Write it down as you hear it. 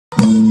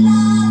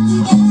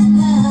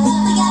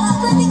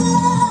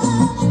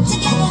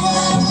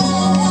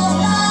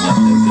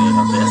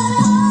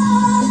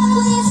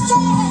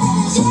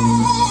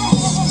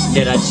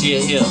I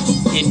chill here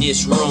in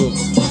this room,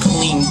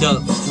 cleaned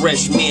up,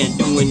 fresh man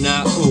doing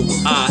that ooh,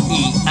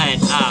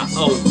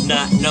 I-E-and-I-O.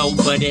 Not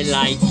nobody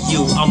like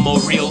you, I'm a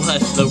real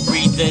hustler,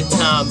 read the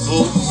time,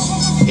 boo.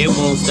 It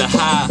wants to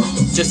high,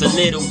 just a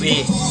little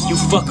bit. You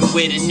fucking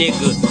with a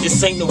nigga,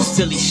 this ain't no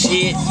silly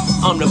shit.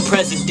 I'm the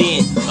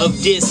president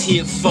of this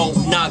here Fort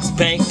Knox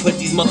Bank. Put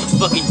these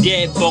motherfucking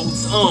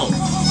deadbolts on.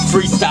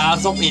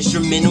 Freestyles on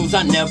instrumentals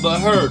I never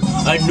heard.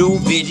 A new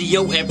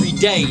video every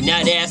day,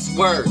 now that's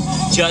word.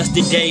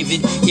 Justin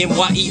David,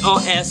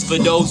 M-Y-E-R-S. For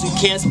those who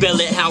can't spell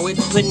it how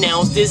it's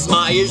pronounced, it's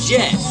Myers,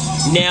 yeah.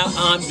 Now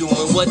I'm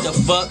doing what the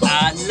fuck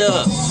I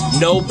love.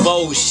 No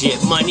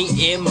bullshit, money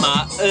in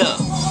my ear.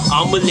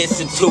 I'ma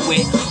listen to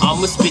it,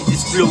 I'ma spit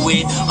this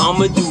fluid,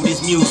 I'ma do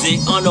this music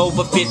on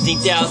over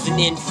 15,000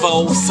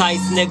 info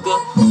sites, nigga.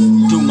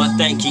 Do my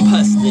thing, keep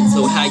hustling,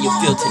 so how you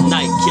feel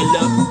tonight,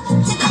 killer?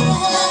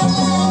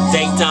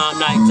 Daytime,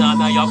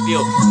 nighttime, how y'all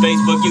feel?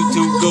 Facebook,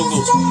 YouTube,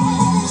 Google.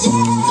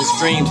 The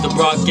streams, the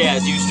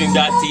broadcast,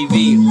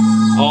 Ustream.tv.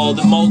 All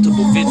the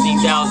multiple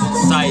 15,000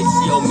 sites,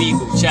 yo,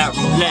 Migo, chat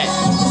roulette.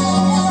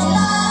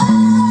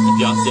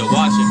 If y'all still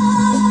watching.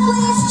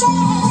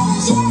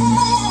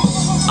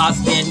 I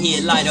stand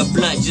here, light a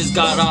blunt, just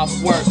got off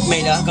work,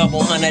 made a couple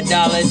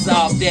 $100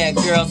 off that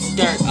girl's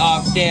skirt,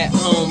 off that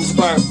home's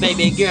work.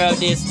 Baby girl,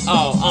 this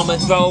all, I'ma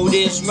throw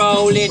this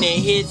rolling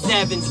and hit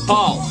 7's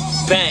ball.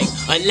 Bang,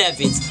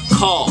 11's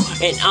call,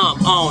 and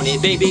I'm on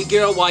it. Baby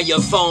girl, while your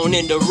phone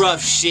in the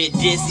rough shit,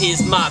 this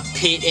is my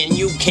pit, and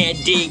you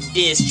can't dig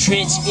this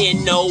trench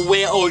in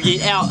nowhere or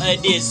get out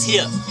of this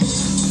here.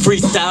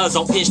 Freestyles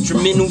on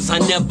instrumentals I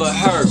never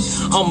heard.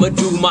 I'ma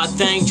do my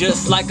thing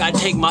just like I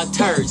take my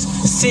turds.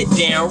 Sit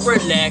down,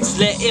 relax,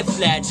 let it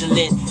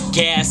flagellate.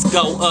 Gas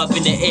go up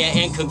in the air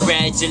and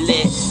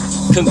congratulate.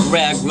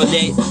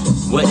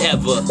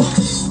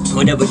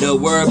 Whatever the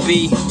word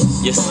be,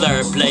 you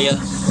slur player.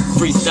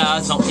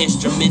 Freestyles on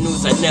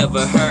instrumentals I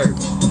never heard.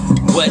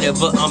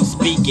 Whatever I'm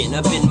speaking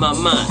up in my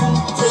mind,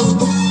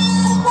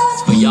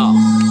 it's for y'all.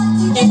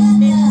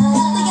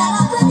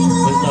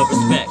 With love,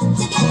 respect.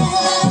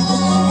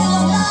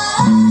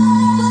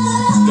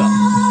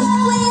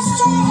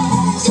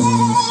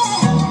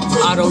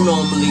 I don't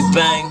normally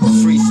bang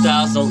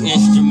freestyles on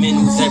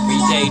instrumentals every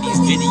day.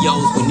 These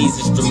videos when these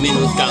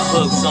instrumentals got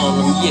hooks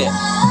on them, yeah.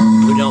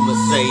 But I'ma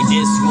say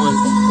this one,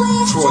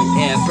 Troy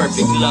had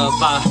perfect love.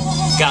 I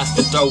got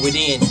to throw it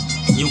in.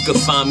 You can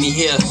find me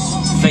here,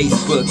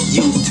 Facebook,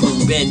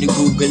 YouTube, and the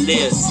Google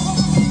list.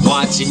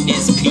 Watching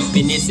this,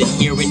 peeping this, and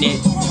hearing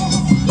it.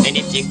 And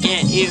if you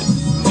can't hear,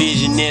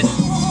 vision this.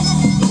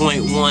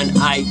 .1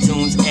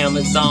 iTunes,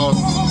 Amazon,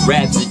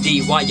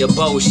 Rhapsody. While you're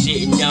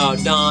bullshitting, y'all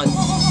dawn,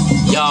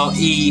 y'all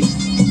eve,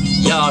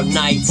 y'all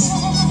nights.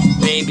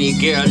 Baby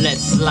girl,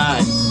 let's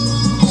slide.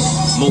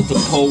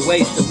 Multiple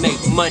ways to make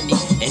money,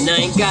 and I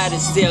ain't gotta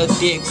sell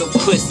dick or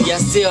pussy. I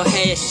sell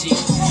hash shit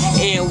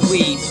and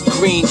weed,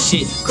 green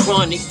shit,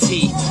 chronic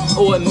tea,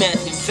 or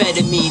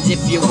methamphetamines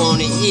if you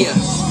wanna hear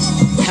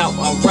how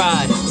I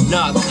ride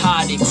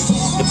narcotics.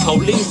 The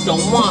police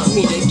don't want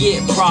me to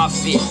get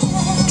profit,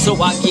 so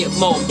I get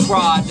more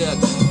product.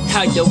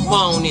 How you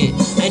want it,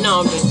 and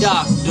I'm the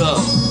doctor.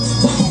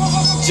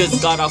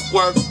 Just got off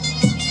work,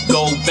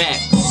 go back.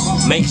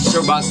 Make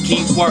sure I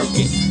keep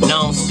working,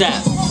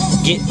 non-stop.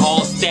 Get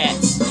all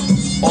stats,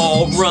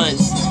 all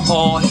runs,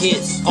 all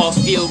hits, all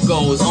field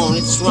goals on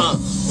the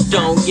trunk.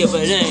 Don't give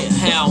a damn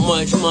how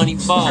much money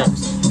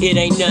falls. It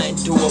ain't nothing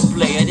to a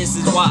player, this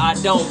is why I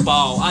don't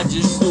ball. I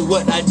just do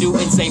what I do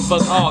and say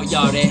fuck all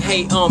y'all that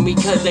hate on me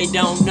cause they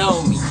don't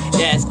know me.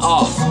 That's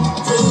off,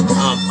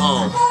 I'm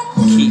on,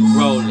 keep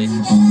rolling.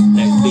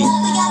 Next beat.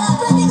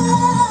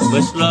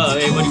 Much love,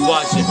 everybody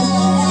watching.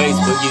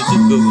 Facebook,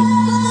 YouTube, Google.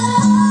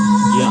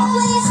 Yeah.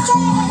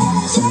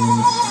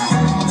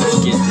 Let's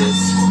get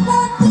this.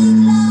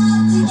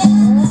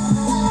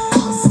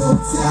 I'm so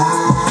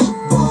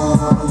tired,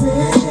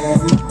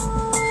 boring.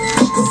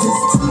 Cause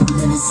there's too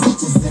many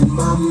switches in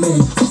my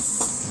mix.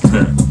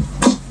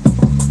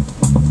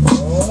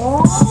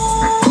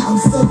 I'm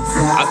so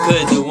tired. I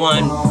could do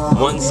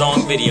one song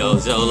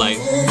videos, yo, like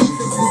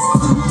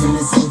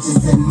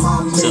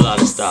it's a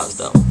lot of stops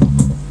though.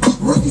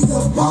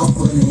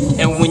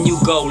 And when you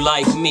go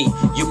like me,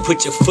 you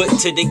put your foot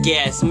to the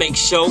gas, make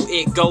sure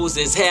it goes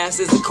as fast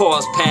as the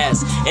cars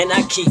pass. And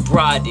I keep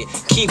riding,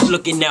 keep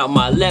looking out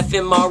my left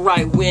and my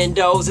right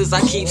windows as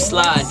I keep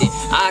sliding.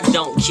 I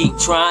don't keep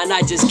trying,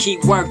 I just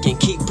keep working,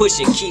 keep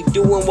pushing, keep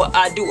doing what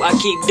I do, I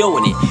keep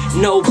doing it.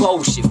 No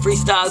bullshit,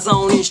 freestyles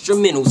on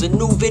instrumentals, a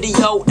new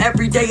video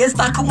every day, it's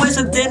not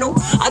coincidental.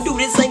 I do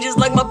this thing just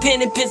like my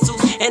pen and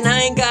pencils, and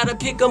I ain't gotta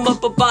pick them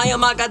up or buy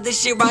them, I got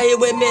this shit right here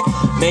with me.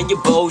 Man, you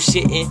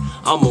bullshitting,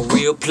 I'm a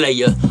real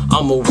player,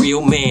 I'm a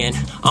real man,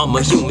 I'm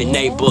a human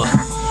neighbor.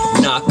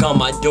 Knock on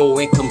my door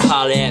and come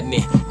holler at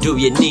me. Do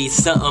you need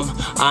something?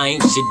 I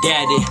ain't your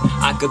daddy,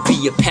 I could be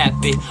your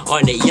pappy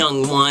or the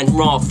young one.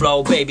 Raw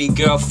flow, baby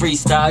girl,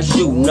 freestyles,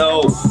 you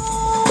know.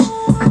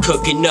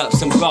 Cooking up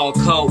some raw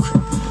coke,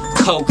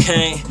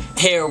 cocaine,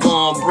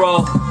 heroin,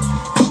 bro.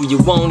 Do you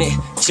want it?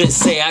 Just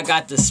say I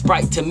got the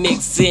Sprite to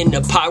mix in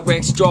the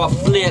Pyrex straw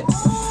flip.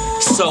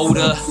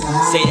 Soda,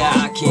 say that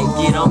I can't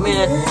get on,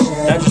 man.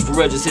 That just for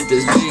real, just hit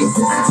this beat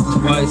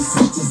twice.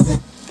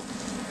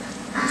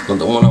 It's not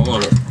the one I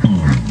wanted.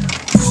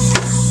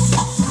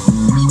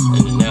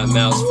 And then that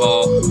mouse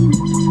fall.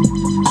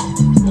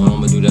 Well,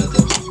 I'm gonna do that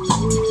though.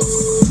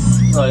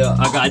 Oh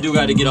yeah, I do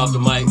gotta get off the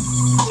mic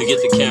to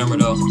get the camera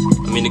though.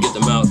 I mean to get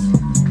the mouse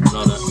and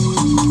all that.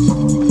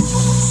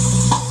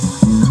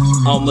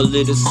 I'm a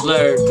little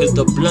slurred, cause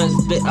the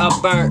blunts that I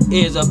burnt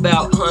is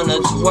about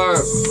 100's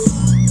worth.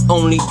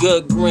 Only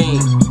good green,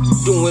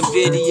 doing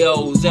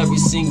videos every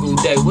single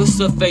day.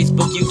 What's up,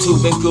 Facebook,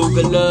 YouTube, and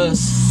Google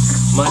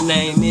us? My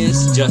name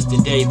is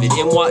Justin David,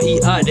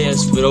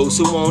 MYEIDS, for those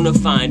who wanna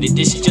find it.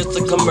 This is just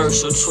a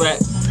commercial track.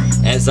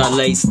 As I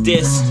lace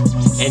this,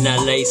 and I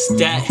lace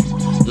that,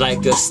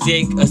 like a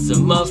stick or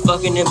some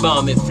motherfucking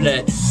embalming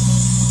flat.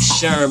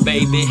 Sherm,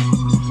 baby,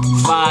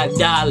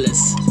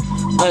 $5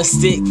 a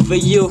stick for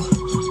you,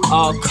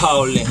 all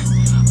calling.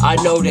 I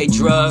know they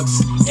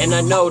drugs, and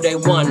I know they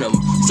want them.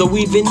 So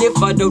even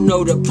if I don't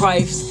know the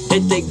price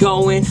that they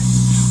going,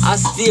 I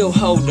still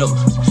hold them,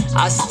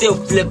 I still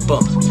flip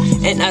them.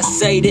 And I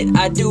say that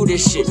I do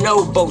this shit,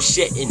 no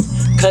bullshitting,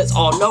 cause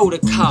all know the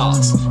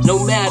cause. No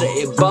matter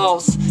if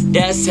boss,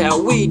 that's how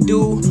we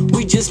do.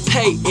 We just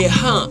pay it,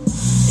 huh?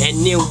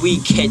 And then we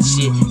catch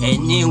it,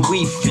 and then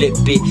we flip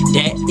it.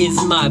 That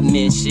is my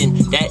mission,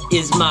 that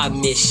is my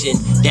mission.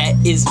 That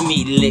is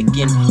me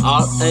licking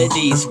all of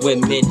these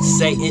women,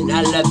 saying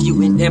I love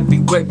you in every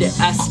word that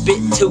I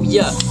spit to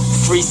ya.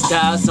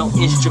 Freestyles on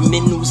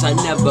instrumentals I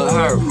never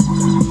heard.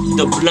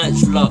 The blunt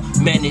flow,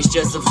 man, it's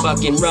just a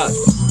fucking rough.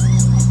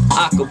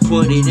 I could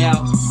put it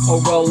out or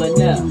roll it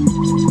up.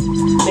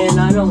 Man,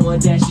 I don't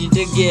want that shit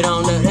to get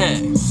on the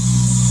end.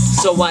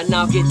 So I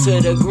knock it to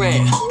the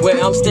ground, where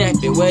I'm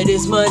stepping, where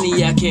this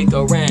money I kick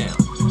around.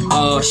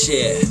 Oh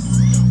shit,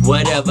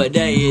 whatever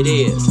day it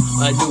is,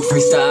 a new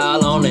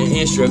freestyle on an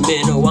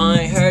instrumental. I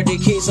ain't heard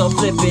it keeps on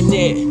flipping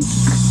it.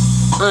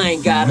 I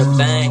ain't got a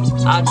bang,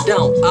 I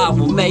don't, I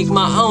will make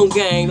my own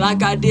gang,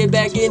 like I did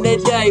back in the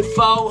day,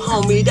 fo.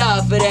 Homie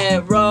died for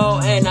that role,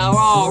 and I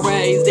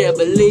always there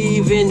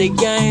believe in the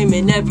game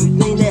and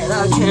everything that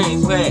I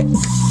came with.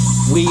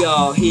 We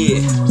all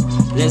here,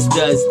 let's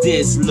does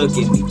this, look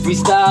at me.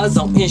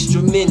 Freestyles on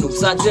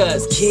instrumentals, I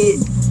does,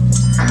 kid.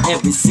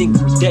 Every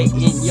single day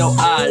in your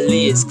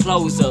eyelids,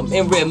 close them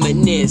and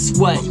reminisce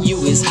what you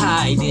is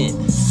hiding.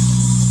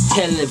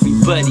 Tell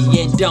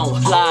everybody and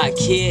don't lie,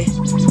 kid.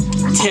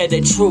 Tell the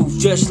truth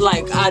just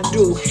like I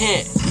do,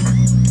 hint.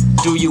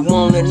 Do you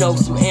wanna know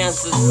some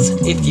answers?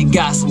 If you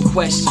got some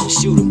questions,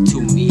 shoot them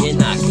to me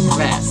and I can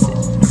pass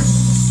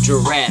it.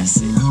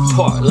 Jurassic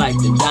Park like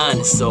the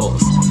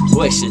dinosaurs.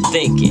 What you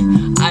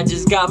thinking? I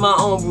just got my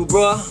own route,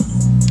 bruh.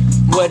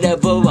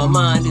 Whatever my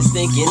mind is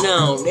thinking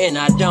on, and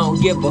I don't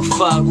give a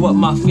fuck what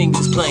my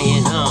fingers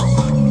playing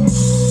on.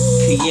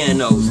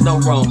 Pianos, no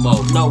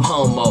Romo, no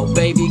homo.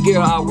 Baby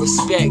girl, I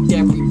respect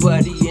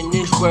everybody in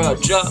this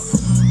world, Joe.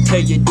 Tell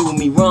you do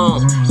me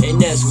wrong,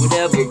 and that's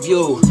whatever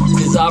view.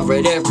 Cause I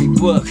read every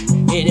book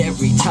in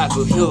every type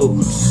of hue.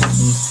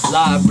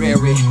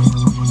 Library,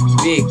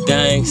 big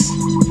things,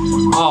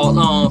 all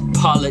on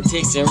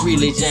politics and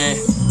religion.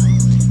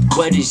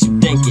 What is you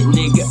thinking,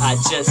 nigga? I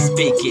just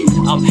speak it.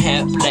 I'm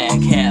half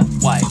black, half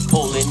white,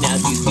 pulling out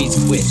these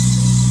beats quick.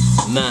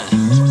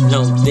 Mine,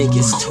 don't think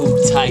it's too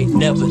tight,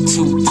 never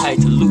too tight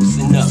to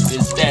loosen up.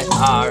 Is that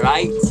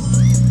alright?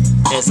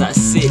 As I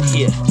sit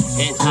here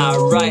and I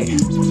write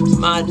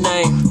my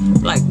name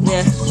like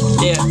nah,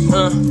 yeah,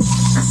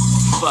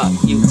 fuck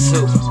you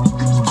too.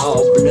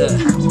 All blood,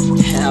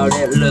 how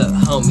that look,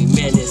 homie,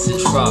 man, this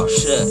is raw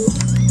shit.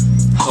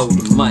 Hold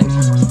the mic,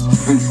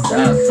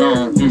 freestyles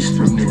on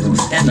instrumentals,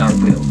 and I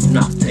will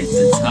not take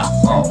the top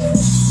off.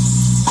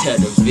 Tell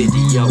the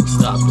video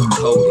stop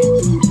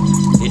recording,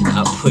 and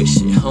I push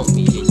it,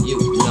 homie, and you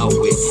know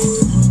it.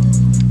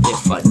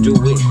 If I do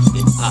it,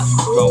 then I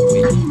throw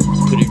it.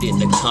 Put it in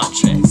the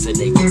contract so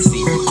they can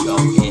see me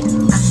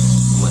going.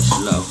 Much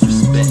love,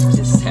 respect,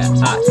 this is how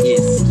I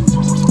is.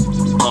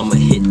 I'ma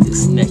hit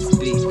this next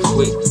beat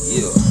quick,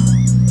 yeah.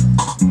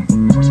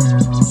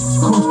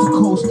 Coast to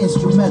coast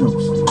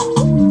instrumentals.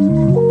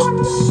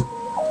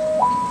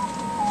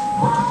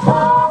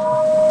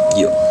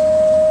 Yo.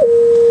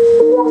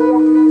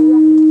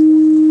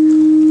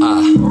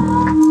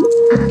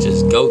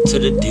 Just go to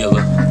the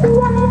dealer.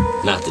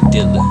 Not the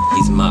dealer,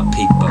 he's my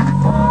people,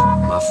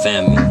 my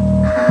family,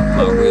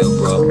 my real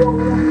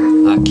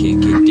bro. I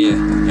kick it there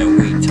and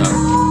we talk.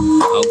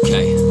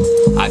 Okay,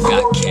 I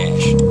got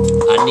cash.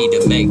 I need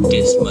to make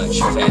this much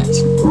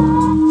fast.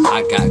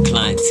 I got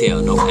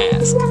clientele, no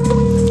ask.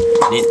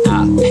 Then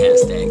I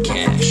pass that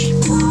cash.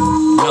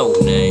 No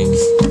names,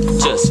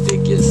 just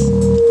figures,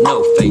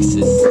 no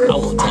faces. I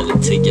won't tell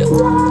it to ya.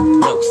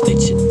 No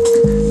stitching,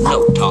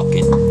 no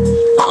talking.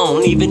 I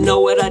don't even know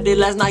what I did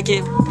last night,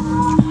 kid.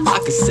 I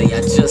could say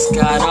I just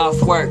got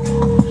off work.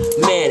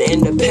 Man,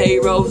 and the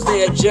payrolls,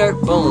 they a jerk.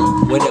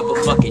 Boom, whatever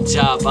fucking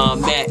job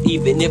I'm at.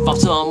 Even if I'm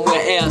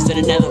somewhere else in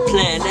another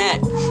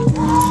planet.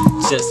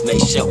 just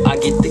make sure I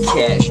get the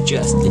cash.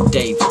 Justin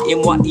David,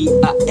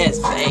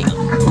 MYEIS, bang.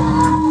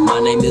 My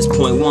name is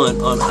Point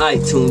One on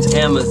iTunes,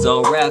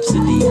 Amazon,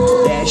 Rhapsody,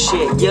 that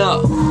shit,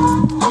 yo.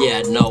 Yeah,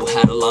 I know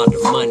how to launder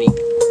money.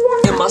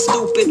 Am I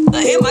stupid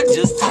or am I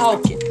just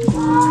talking?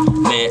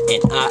 Man,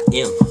 and I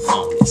am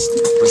honest,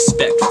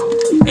 respectful,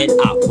 and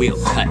I will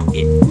cut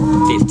it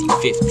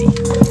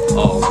 50-50.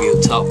 All real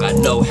talk, I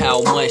know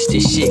how much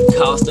this shit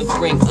costs to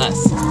bring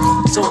us,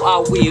 so I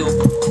will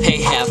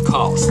pay half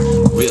cost.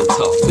 Real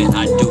talk, man,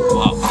 I do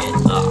walk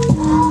in,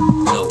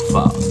 no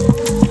falls.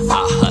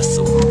 I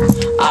hustle,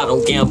 I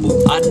don't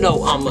gamble, I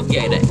know I'ma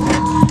get it.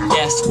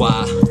 That's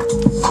why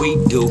we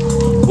do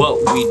what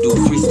we do.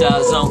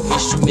 Freestyles on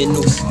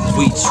instrumentals,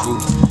 we true.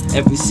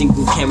 Every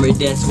single camera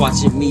that's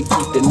watching me,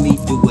 peeping me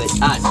do what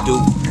I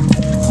do.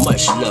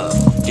 Much love,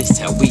 this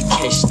how we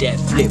catch that,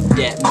 flip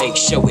that, make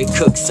sure it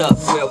cooks up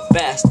real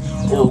fast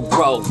or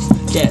grows.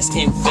 That's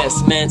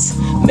investments,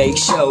 make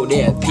sure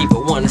that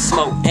people wanna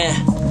smoke,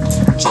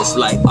 just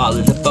like all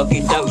of the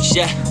fucking dope,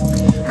 yeah.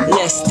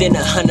 Less than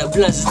 100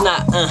 blunts is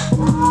not,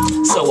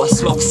 so I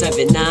smoke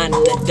 7-9 in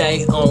a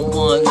day on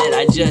one that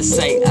I just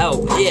say,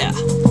 oh yeah.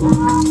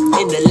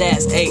 In the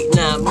last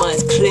 8-9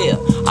 months clear,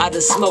 I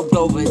done smoked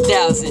over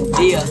 1,000,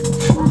 dear.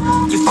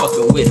 You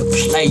fucking with a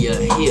player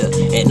here,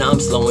 and I'm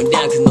slowing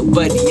down cause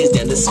nobody is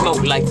down to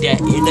smoke like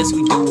that. Unless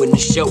we doing the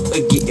show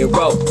or getting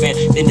rope, man.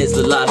 Then there's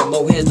a lot of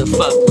more heads to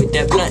fuck with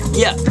that blunt,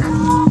 yeah.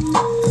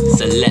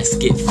 So let's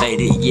get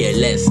faded, yeah,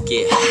 let's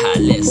get high,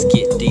 let's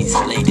get these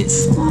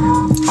ladies.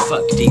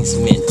 Fuck these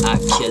men, I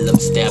kill them,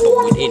 stab them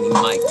with any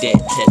mic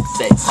that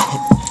says.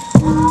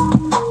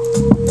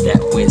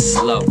 That went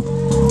slow.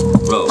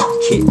 Roll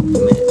kick,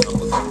 man,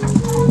 I'ma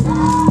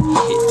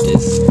hit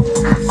this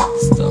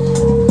stuff.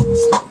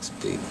 Next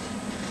beat.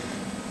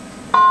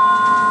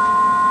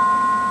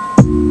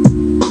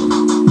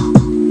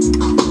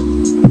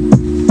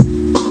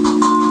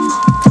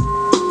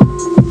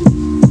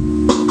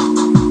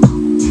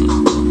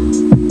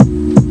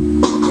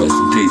 Rest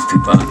in peace,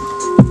 Tupac.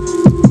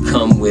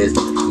 Come with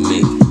me,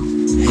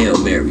 Hail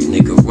Mary,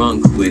 nigga,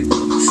 run quick.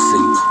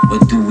 See,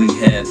 what do we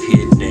have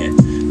here now?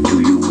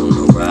 Do you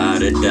wanna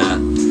ride or die?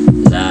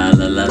 La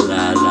la la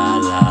la la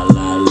la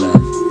la la.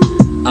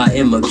 I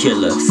am a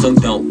killer, so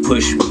don't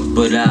push me,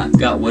 but I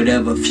got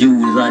whatever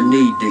fuels I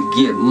need to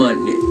get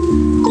money.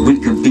 We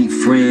could be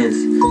friends,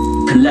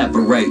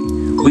 collaborate.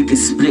 We could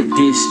split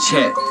this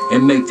check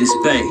and make this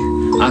bank.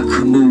 I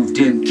could move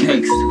them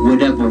cakes,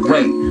 whatever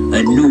weight.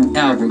 A new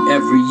album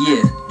every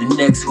year. The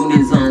next one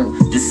is on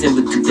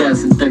December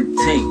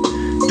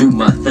 2013. Do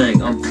my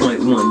thing, I'm Point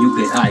One. You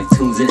get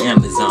iTunes and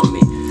Amazon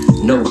me.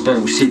 No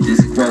bullshit,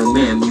 this grown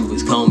man you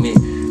was call me.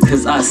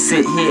 Cause I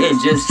sit here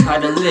and just try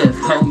to live,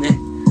 homie.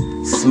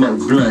 Smoke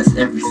blunts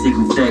every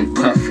single day,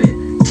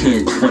 puffin'.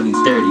 10, 20,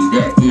 30,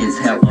 that is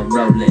how I'm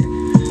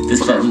rollin'.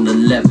 This phone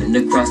 11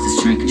 across the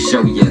street can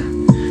show ya.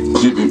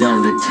 Get it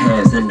on the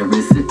tabs and the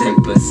receipt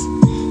papers.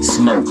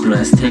 Smoke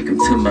blunts, take them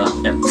to my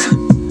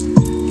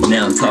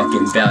Now I'm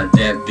talking about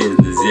that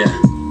business, yeah.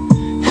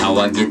 How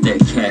I get that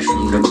cash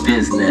from the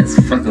business.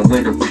 Fucking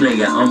with a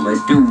player, I'ma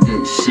do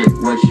this shit.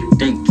 What you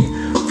thinking?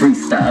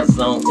 Freestyles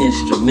on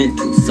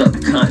instrumental,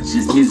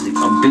 subconscious music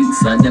on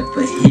beats I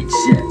never hit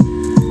yet.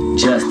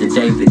 Justin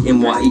David,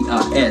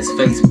 MYEIS,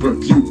 Facebook,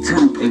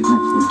 YouTube, and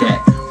Google that.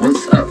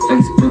 What's up,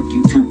 Facebook,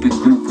 YouTube, and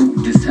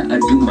Google? This how I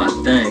do my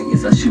thing,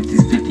 is I shoot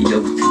these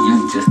videos to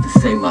you just to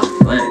say my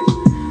thing.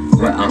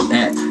 Where I'm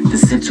at, the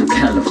Central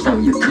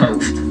California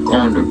coast,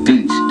 on the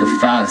beach, the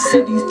 5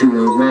 cities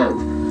doing road.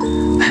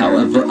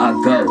 However I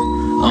go,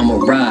 I'ma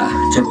ride,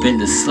 jump in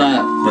the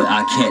slide, but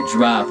I can't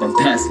drive, I'm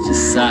passenger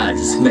side.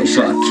 Just make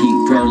sure I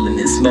keep rolling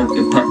and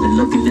smoking, puffing,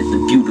 looking at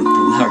the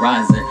beautiful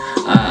horizon.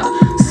 I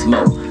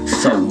smoke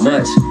so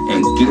much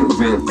and get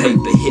real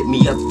paper. Hit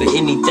me up for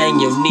anything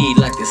you need,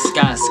 like a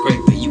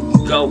skyscraper. You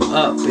can go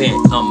up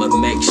and I'ma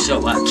make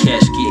sure I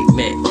cash get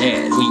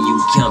mad when you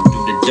come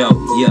through the door,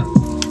 yeah.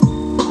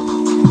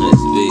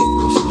 Let's be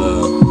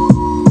slow.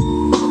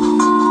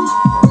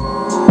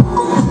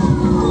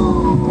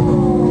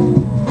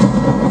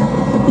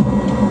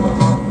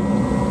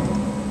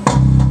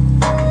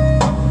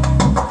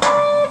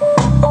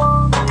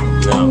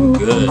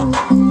 Good.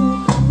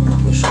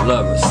 Much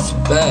love,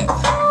 respect.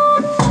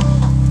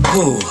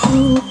 Ooh.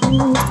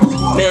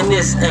 Man,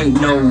 this ain't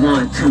no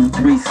 1, 2,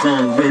 3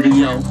 song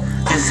video.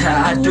 This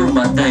how I do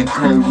my thing.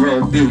 Cold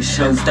roll, big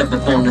show. Step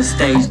up on the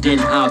stage, then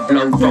I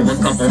blow. Throw a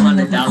couple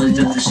 $100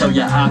 just to show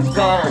you how I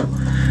go.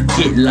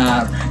 Get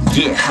live,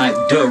 get hype,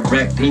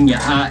 direct in your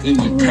eye, in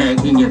your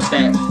tag, in your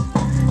back.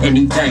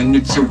 Anything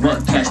that you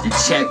want, cash the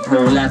check,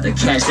 roll out the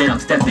cash that I'm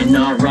stepping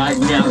on right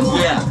now,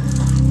 yeah.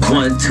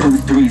 1, 2,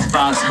 3,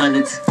 5s,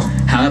 100s.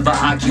 However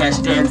I cash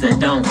dams that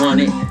don't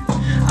want it,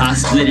 I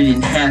split it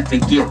in half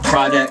and get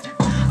product.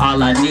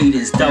 All I need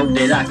is dope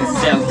that I can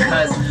sell,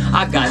 cause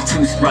I got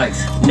 2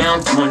 strikes, now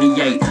I'm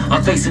 28.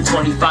 I'm facing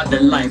 25 to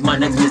life, my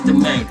next Mr.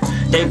 Main.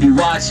 They be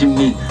watching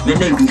me, man,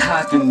 they be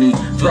hawking me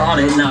for all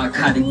that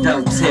narcotic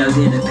dope sales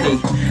in the P.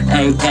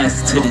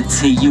 A-S to the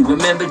T, you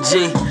remember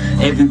G?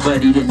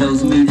 Everybody that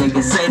knows me, they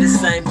can say the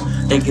same.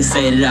 They can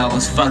say that I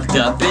was fucked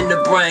up in the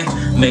brain,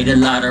 made a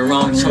lot of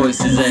wrong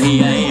choices, and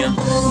here I am.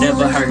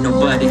 Never hurt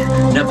nobody,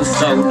 never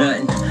stole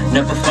nothing,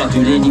 never fucked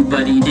with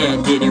anybody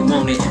that didn't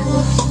want it.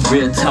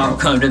 Real talk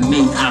come to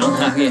me, I don't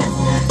hug it,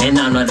 and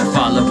I'm not a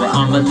follower,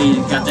 I'm a leader,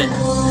 got that,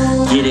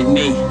 get it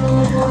me.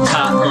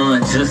 Top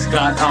on, just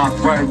got off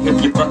work,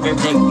 if you fucking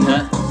think,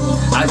 huh?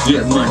 I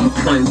get money,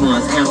 point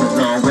ones,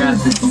 Amazon,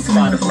 raps, and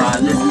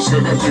Spotify, listen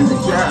to the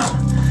music, yeah.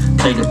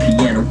 Play the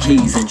piano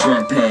keys and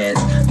drum pads,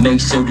 make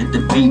sure that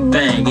the beat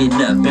bang in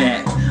the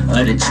back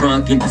of the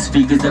trunk and the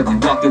speakers that we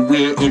walking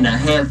with in the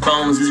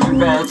headphones as we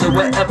roll to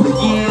wherever,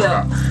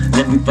 yeah.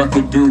 Let me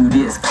fucking do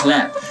this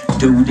clap,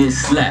 do this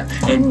slap,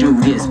 and do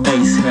this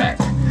bass track.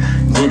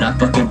 Then I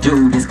fucking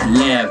do this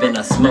collab and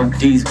I smoke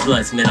these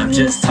blunts, man, I'm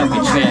just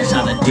talking trash.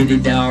 I done did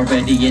it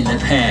already in the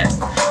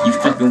past. You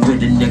fucking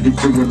with a nigga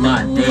doing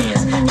my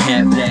dance,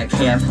 half black,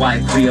 half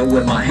white, Creole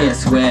with my hair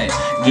swag.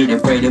 Get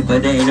it braided,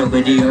 but ain't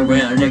nobody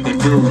around that can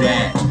do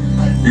that.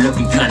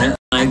 Looking kinda,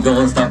 I ain't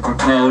gonna stop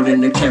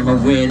recording, the camera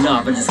went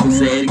off, I just gonna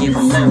say it again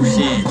for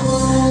motion.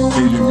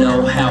 Do you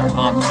know how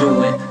I'm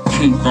doing?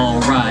 Keep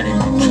on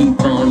riding,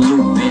 keep on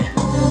looping.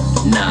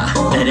 Nah,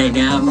 that ain't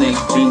how I make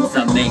beats,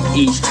 I make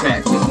each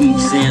track with each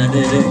sound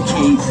of the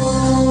keys.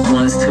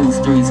 1s,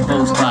 2s, 3s,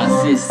 4s,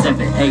 5s, 6,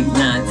 7, 8,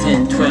 9,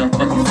 10, 12,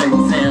 fucking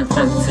 30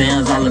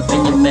 sounds all up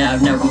in your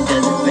mouth. Now we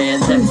done the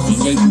band,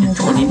 17, 18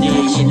 to 20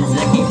 days in the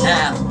second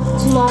half.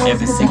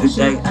 Every single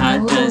day I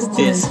does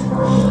this.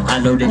 I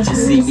know that you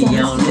see me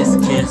on this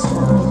kiss.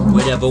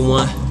 Whatever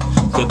one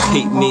could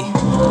peep me,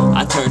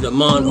 I turned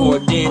them on, or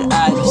did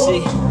I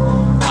see?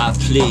 I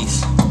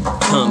please,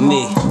 come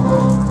me,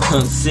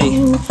 come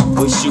see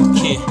what you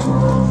can.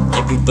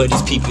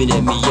 Everybody's peeping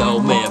at me, yo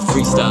man.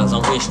 Freestyles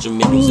on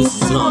instrumentals,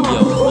 this is on,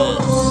 yo man.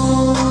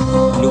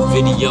 New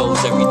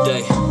videos every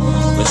day,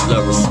 much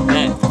love,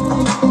 respect.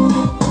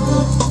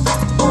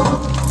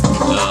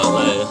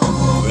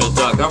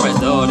 I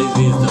write all these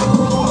beats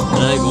though,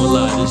 and I ain't gonna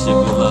lie, this shit be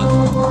a lot.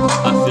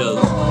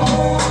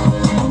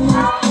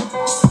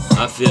 I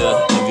feel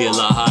it'd be a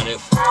lot harder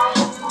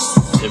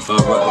if I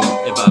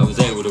was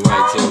able to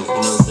write to it, you know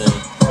what I'm saying?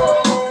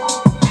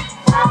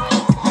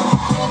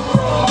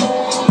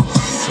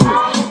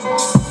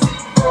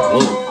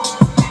 Whoa.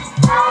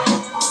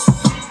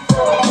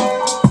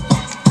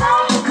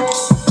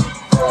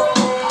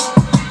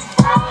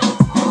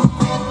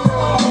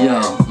 Yo,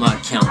 my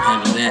account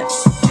handle that.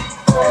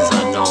 Cause I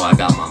know I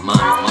got my mind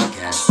on my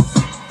cash.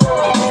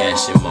 The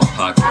cash in my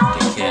pocket,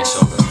 the cash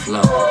on the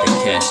floor, the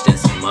cash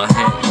that's in my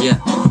head, yeah.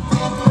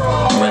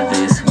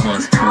 Whether it's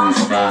 1s, 2s,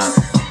 5s,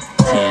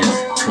 10s,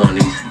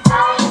 20s,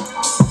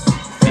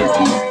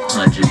 50s,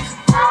 100s,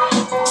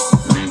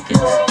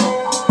 Lincolns,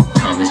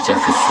 Thomas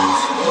Jeffersons,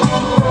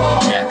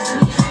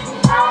 Jacksons,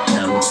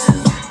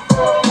 Hamiltons,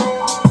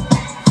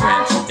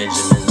 Grants,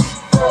 Benjamins.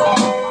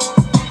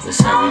 That's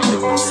how we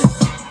doing it.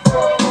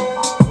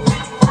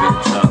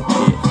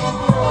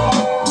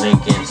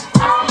 Lincolns, I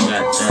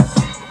forgot that.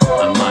 I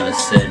might have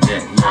said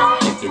that. Now I'm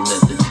thinking of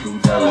the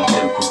 $2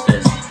 bill, cause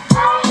that's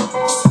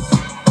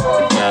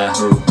the guy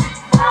who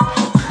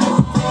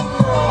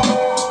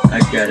I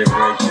got it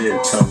right there,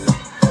 Tommy.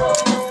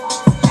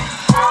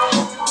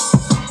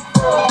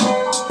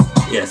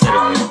 Yeah, I said it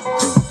right.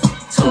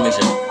 So make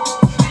sure.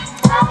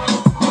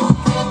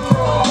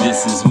 This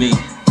is me,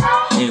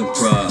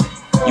 improv.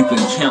 You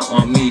can count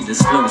on me to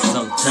slow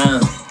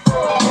sometimes,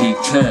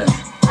 because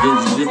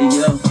this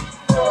video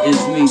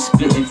it's me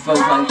spitting for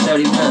like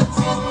 30 minutes.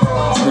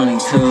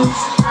 22s,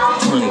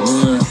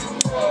 21s,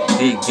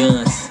 big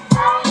guns,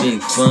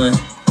 big fun,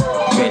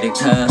 credit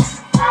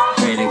cards,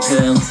 credit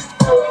comes.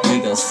 We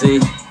gon' see,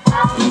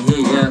 we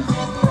hear ya.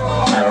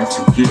 I don't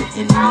forget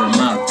any of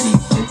my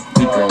people.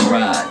 We gon'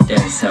 ride,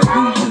 that's how we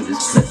do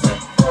this flip up.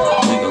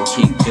 We gon'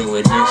 keep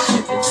doing this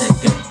shit and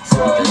take up. So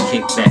we gon'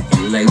 kick back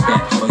and lay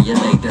back for you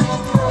later.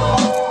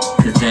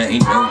 Cause there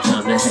ain't no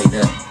time to hate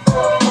up,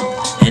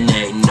 and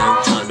there ain't no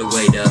time to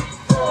wait up.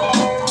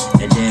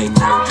 And there ain't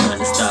no time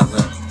to stop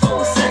up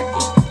for a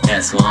second.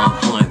 That's why I'm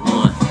point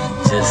one,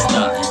 just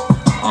starting,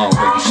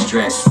 already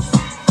stretched.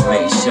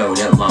 Make sure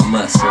that my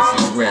muscles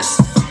is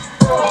resting.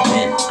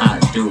 And I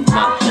do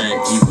my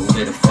thing even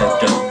with a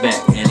fucked up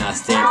back. And I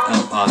stand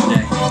up all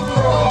day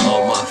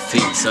on my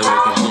feet so it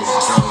can get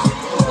stronger.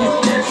 If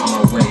that's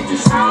my way to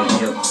see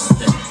it, yo,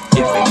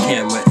 different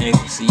camera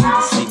angle so you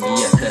can see me,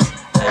 yeah. Cause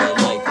I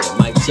ain't like that.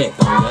 Mic check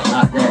on your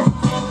out there.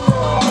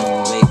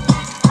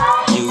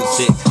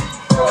 Music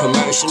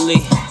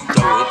commercially,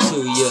 throw it to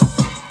ya.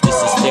 This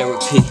is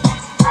therapy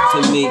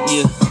for me,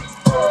 yeah.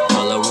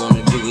 All I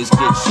wanna do is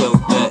get your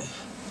back.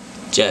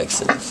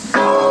 Jacksons.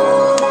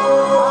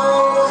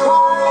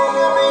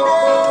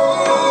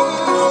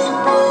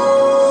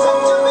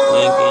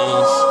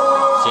 Lincolns,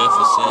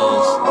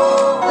 Jeffersons,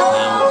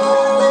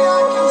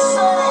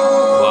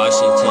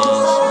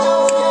 Washingtons,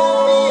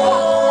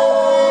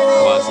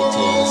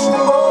 Washingtons.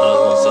 I was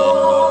gonna say it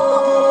on all.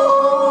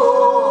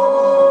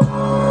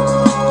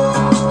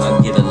 I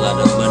get a lot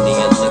of money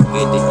and look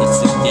at it. It's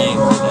a game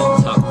that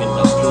I'm talking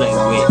to play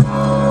with.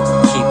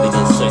 Keep it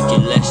in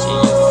circulation,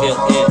 you feel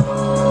it?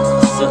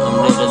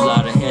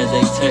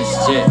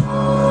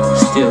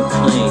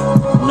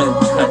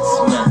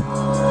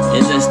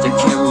 unless the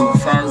camera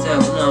falls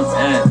out and I'm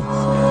at.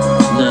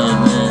 Nah,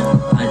 man,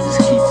 I just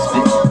keep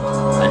spitting,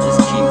 I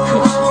just keep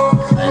pushing,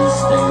 I just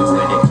stay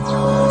with it.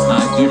 I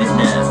get it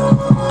now,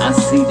 I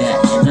see that,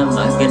 and I'm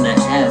not gonna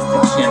ask the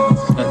camera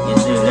to fucking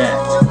do that.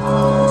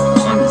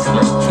 I'm just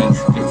gonna keep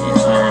spitting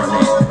on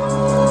it.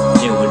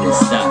 Then when it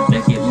stops,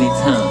 that give me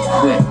time to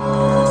quit.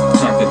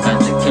 Talk about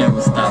the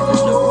camera stopping,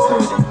 no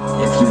recording.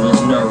 If you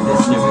don't know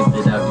this lyrics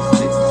that I be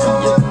spitting to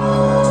you.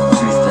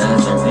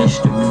 Freestyles on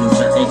instrumentals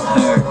I ain't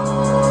heard,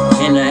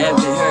 and I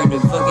haven't heard the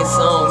fucking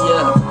song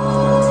yet.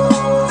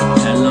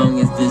 How long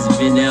has this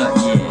been out?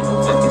 Yeah,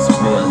 don't fucking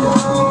spoil it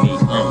for me.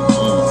 On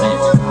it.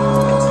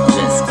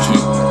 Let's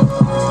kick,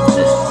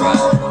 let's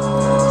ride.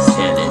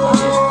 Standing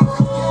here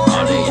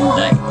all day and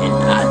night, and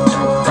I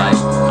don't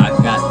bite. I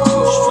got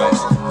 2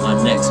 strikes. My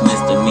next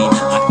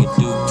misdemeanor, I could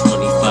do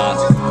 25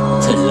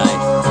 to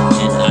life,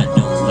 and I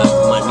don't love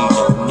money,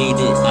 don't need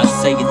it. I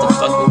say get the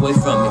fuck away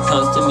from it.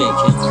 Comes to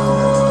making,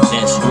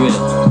 that's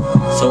real.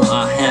 So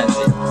I have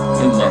it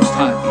in my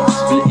pocket,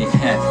 split it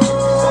half.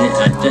 Then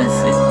I does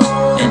it,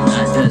 and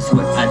I does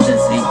what I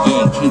does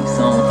again. Keeps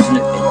on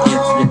flipping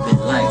and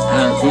flipping like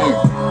out in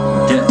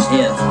the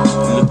air.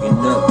 Looking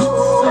up at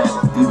the stars,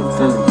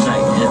 beautiful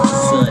night as the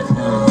sun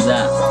comes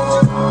out.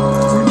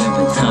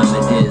 Whatever time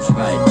it is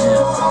right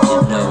now, you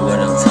know what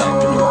I'm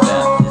talking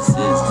about. This is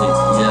it,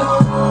 yeah.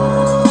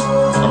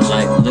 I'm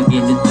like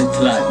looking at the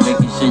clock,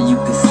 making sure you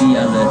can see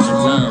all of the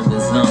lines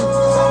that's on.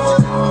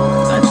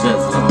 I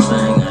does one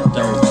thing, I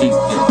don't keep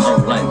it.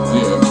 I'm like,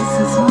 yeah, this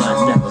is my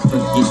never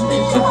forgetting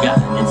and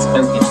forgotten and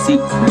spoken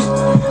secret.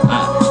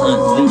 I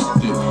unleash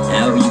it,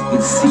 now you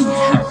can see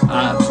how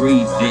I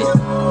breathe it.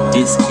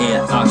 This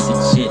air,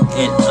 oxygen,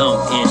 and I'm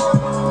in.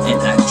 And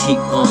I keep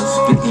on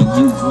spitting,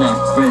 use my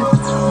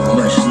friends.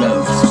 Much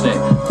love,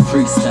 respect.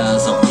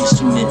 Freestyles on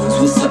instrumentals.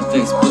 What's up,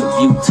 Facebook,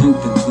 YouTube,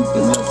 and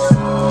Google Plus?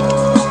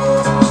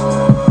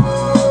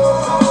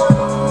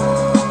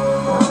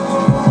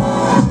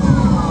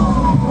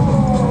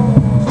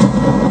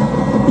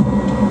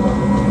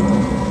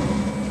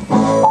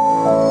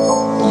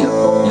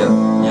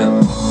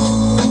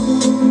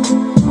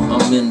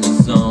 I'm in the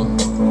zone,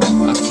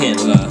 I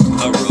can't lie,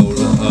 I roll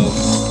a O.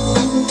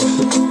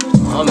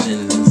 I'm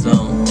in the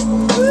zone.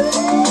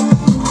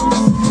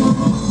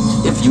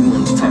 If you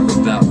wanna talk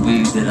about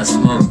weed that I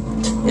smoke,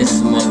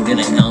 it's more than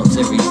an ounce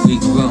every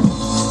week, bro.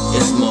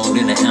 It's more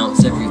than an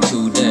ounce every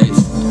 2 days.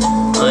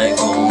 I ain't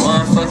gonna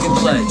motherfucking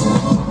play.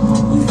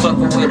 Who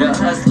fucking with a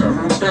hustler?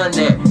 Who done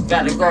that?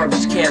 Got a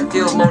garbage can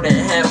filled more than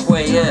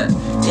halfway up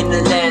in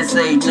the last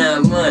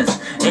 8-9 months.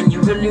 And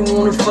you really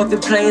wanna fucking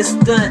play a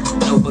stunt?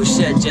 No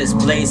bullshit, just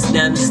blaze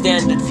down the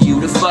standard for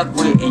you to fuck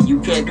with. And you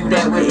can't do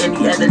that with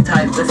any other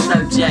type of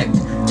subject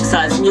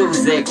besides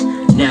music.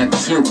 Now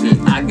cue it,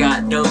 I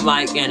got the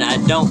mic and I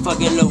don't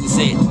fucking lose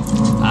it.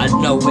 I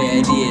know where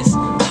it is,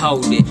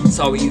 hold it.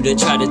 Sorry you done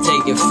try to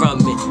take it from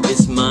me.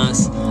 It's mine,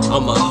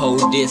 I'ma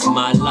hold this,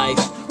 my life.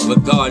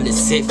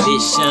 Regardless if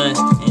it shine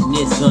and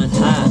it's on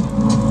high.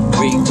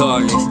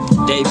 Regardless,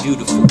 they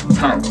beautiful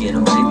talking,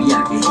 or maybe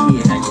I can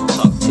hear how you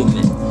talk to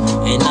me.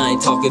 And I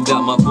ain't talking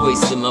about my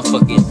voice and my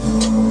fucking,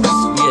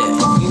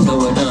 yeah, you know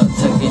what I'm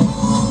talking.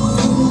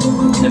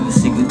 Every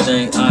single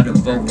thing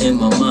audible in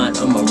my mind,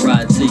 I'ma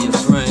ride to your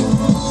frame.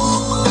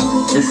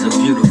 It's a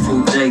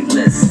beautiful day,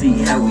 let's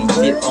see how we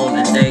dip on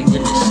the day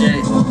in the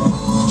shade.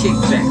 Kick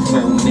back for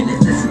a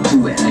minute, listen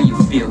to it, how you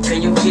feel.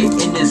 Can you get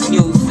in this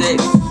music?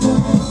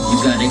 You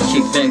gotta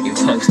kick back and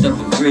post up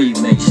and breathe.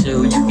 Make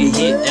sure you can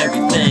hit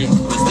everything,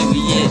 but still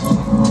it.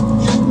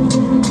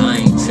 I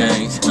ain't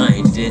changed, I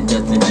ain't did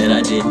nothing that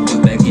I didn't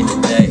do back in the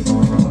day.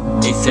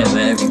 Except for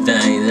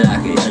everything that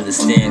I can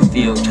understand,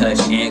 feel, touch,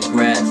 and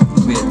grasp.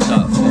 Real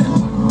talk, man.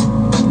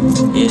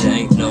 It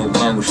ain't no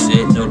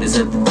bullshit, no there's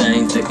other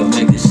things that can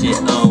make the shit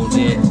on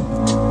it.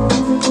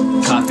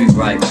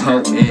 Copyright,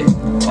 poet,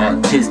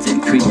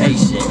 artistic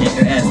creation,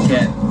 and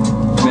ASCAP,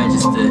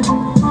 registered.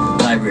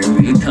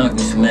 Library of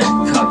Congressman,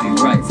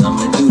 copyrights,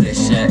 I'ma do that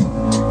shit.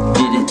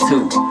 Did it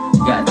too,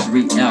 got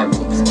 3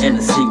 albums and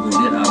a single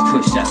that I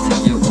pushed out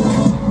to you.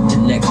 The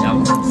next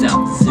album comes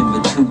out December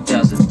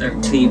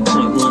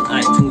 2013.1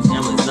 iTunes,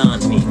 Amazon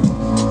me.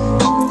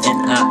 And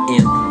I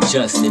am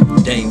Justin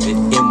David,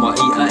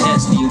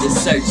 MYEIS for you to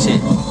search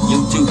it.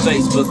 YouTube,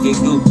 Facebook, and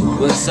Google,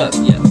 what's up,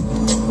 yeah?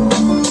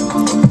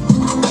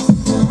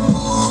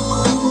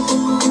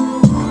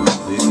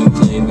 We can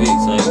play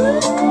beats, ain't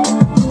we?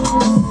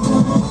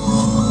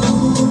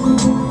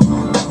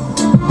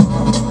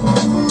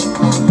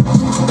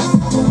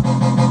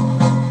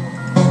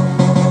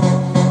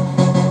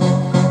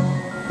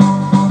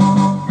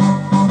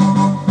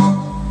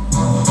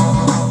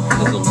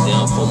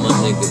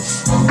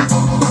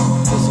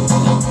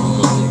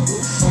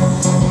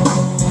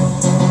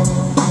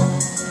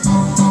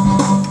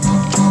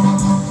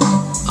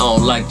 I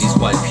don't like these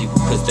white people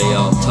cause they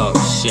all talk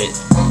shit.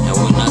 And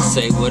when I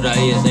say what I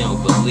is, they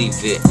don't believe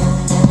it.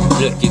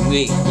 Look at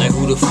me like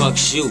who the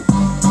fuck's you?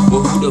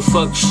 But who the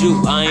fuck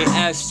shoot? I ain't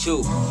asked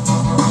to.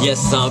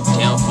 Yes, I'm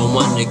down for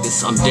my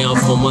niggas, I'm down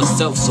for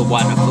myself, so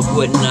why the fuck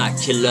wouldn't I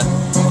kill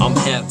her? I'm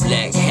half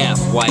black, half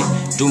white,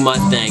 do my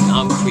thing,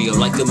 I'm Creole,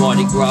 like the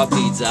Mardi Gras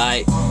beads,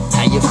 aight?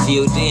 How you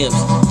feel, dims?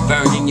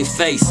 Burn in your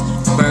face,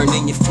 burn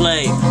in your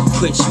flame,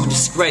 put you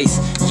disgrace.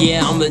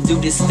 Yeah, I'ma do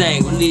this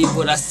thing, believe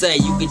what I say,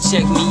 you can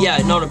check me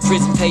out in all the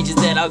prison pages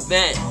that I've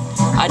been.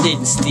 I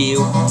didn't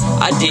steal,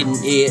 I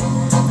didn't eat,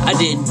 I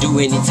didn't do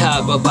any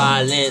type of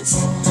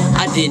violence,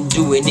 I didn't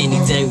do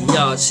anything with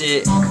y'all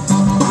shit.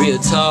 Real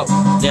talk,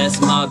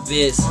 that's my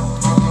biz,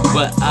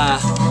 but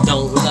I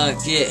don't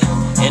like it,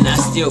 and I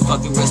still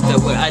fucking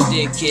respect what I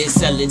did, kid.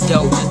 Selling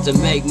dope just to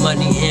make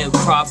money and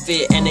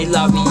profit, and they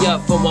lock me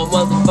up for my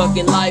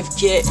motherfucking life,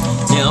 kid.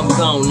 Now I'm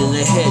gone in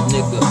the head,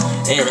 nigga,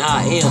 and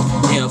I am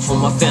down for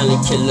my family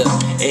killer,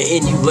 and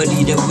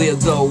anybody that will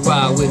go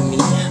ride with me.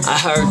 I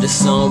heard the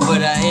song,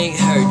 but I ain't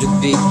heard the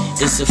beat.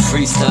 It's a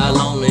freestyle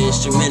on the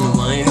instrumental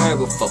I ain't heard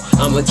before.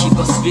 I'ma keep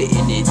on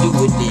spitting it,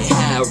 doing it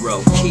high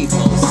road. Keep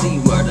on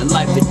see where the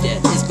life of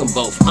that is gon'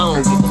 both.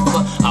 I don't give a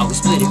fuck, I was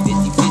split it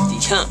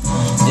 50-50, huh?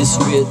 This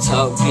real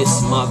talk,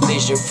 this my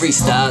vision.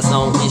 Freestyles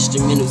on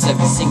instrumentals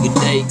every single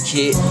day,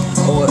 kid.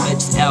 Or an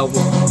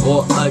album,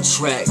 or a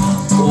track,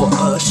 or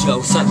a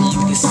show, something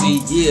you can see,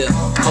 yeah.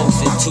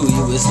 Post it to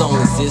you as long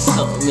as it's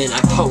something, and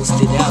I post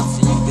it out so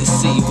you can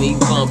see me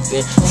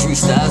bumping.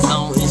 Freestyles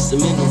on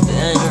instrumentals that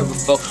I ain't heard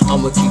before.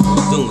 I'ma keep on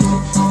doing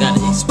it, gotta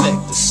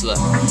expect the slut.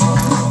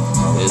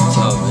 Real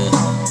talk, man,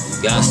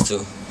 you got to.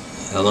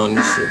 How long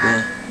this shit,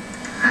 man?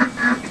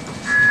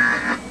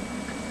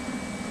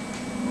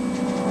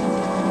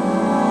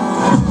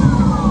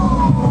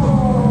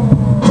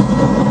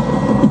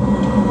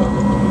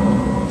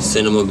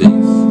 Cinema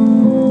beats.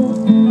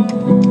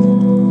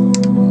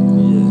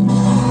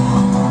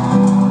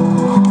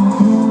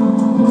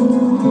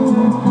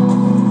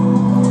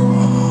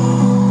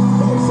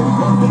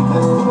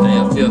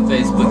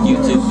 Facebook,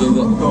 YouTube,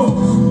 Google.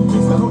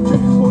 Esta noche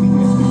por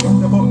ESPN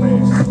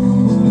Deportes.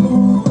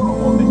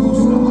 ¿Cómo te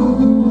gusta?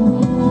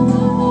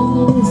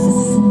 This is a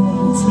Cinema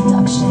Beats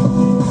production.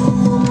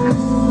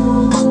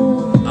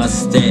 I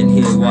stand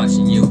here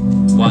watching you,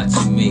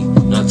 watching me.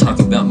 Not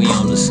talking about me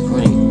on the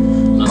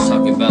screen. Not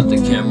talking about the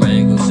camera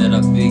angles that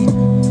I be.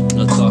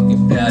 Not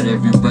talking about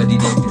everybody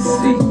that can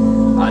see.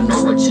 I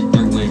know what you're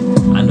doing.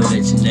 I know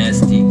that you're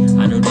nasty.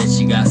 I know that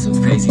you got some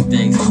crazy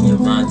things in your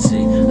mind, G.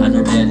 I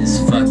know that it's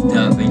fucked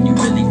up and you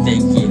really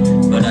think it,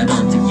 but I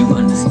don't think you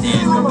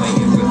understand the way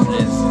it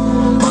reflects.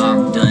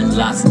 I've done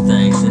lots of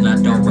things and I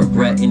don't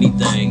regret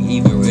anything,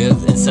 even real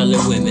and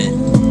selling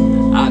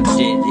women. I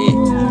did it.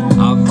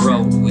 I've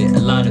rode with a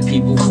lot of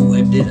people who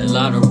have did a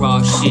lot of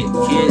raw shit,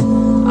 kid.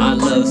 I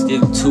love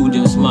them too,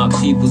 them's my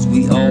peoples.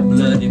 We all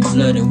blood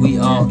and we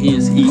all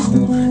is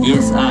equal.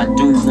 Yes, I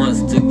do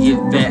want to give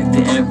back to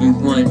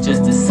everyone,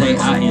 just to say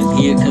I am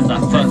here cause I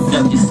fucked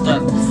up your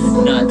stuff.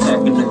 Not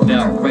talking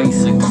about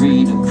race or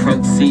greed or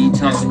proceed,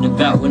 talking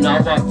about when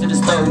I walk to the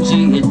store,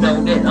 G, and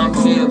know that I'm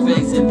here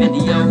basing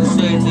videos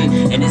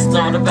daily. And it's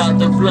not about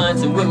the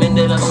blunts and women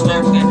that I'm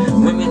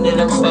smoking, women that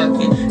I'm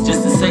fucking,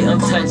 just to say I'm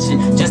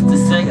touching, just to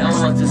say I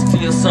want to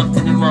feel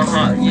something in my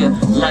heart, yeah.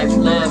 Life,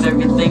 love,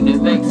 everything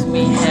that makes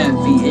me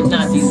happy, and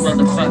not these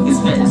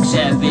motherfuckers that is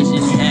savage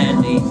and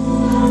handy.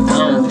 I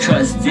don't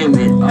trust them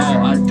at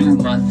all, I do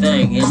my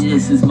thing, and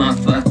this is my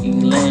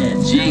fucking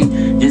land, G.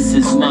 This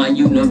is my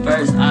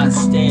universe, I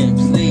stand,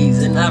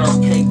 please, and I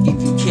don't care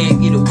if you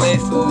can't get away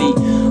from me.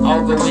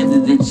 I'll go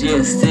into the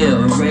jail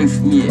still, away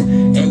from you,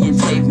 and you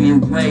take me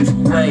away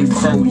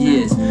for 4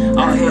 years.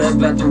 I'll hear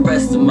about the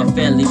rest of my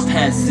family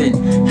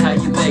passing, how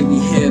you make me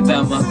hear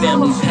about my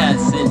family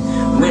passing.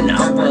 When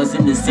I was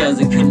in the cells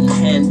I couldn't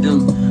handle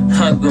them,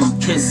 hug them,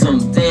 kiss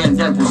them, damn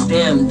devil,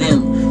 damn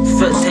them,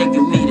 for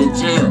taking me to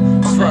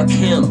jail. Fuck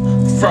him,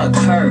 fuck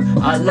her,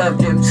 I love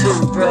them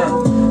too,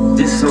 bruh.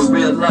 This a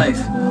real life,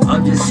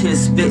 I'm just here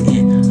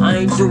spitting. I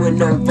ain't doing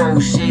no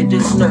bullshit,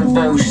 there's no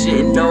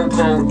bullshit, no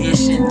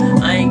bullishing.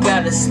 I ain't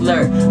gotta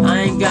slur, I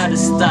ain't gotta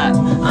stop,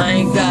 I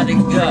ain't gotta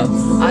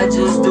go. I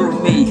just do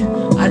me,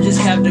 I just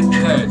have the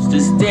courage to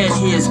stand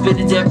here, spit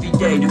it every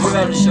day. The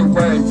world is your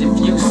words, if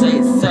you say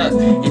it sucks,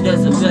 and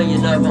there's a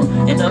million of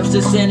them. And I'm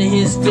still standing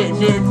here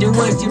spitting it, then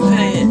what you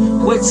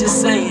paying? What you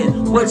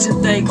saying? What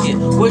you thinking?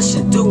 What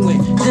you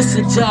doing? This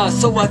a job,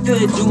 so I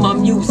could do my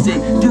music,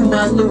 do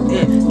my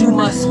looting, do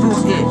my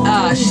spooking.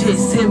 Ah shit,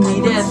 send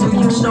me that so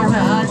you know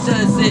how I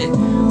does it.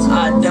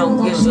 I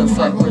don't give a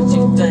fuck what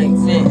you think,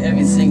 man.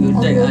 Every single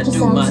day I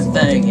do my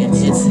thing, and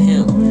it's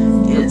him,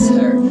 it's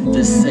her,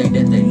 just say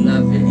that they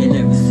love it. And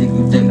every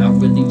single day I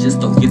really just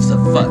don't give a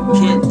fuck,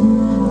 kid,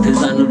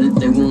 cause I know that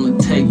they wanna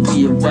take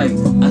me away.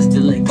 I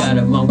still ain't got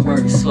it, my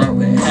work slow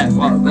and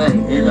halfway,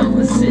 and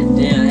I'ma sit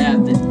down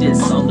after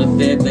this on the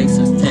bed, make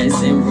some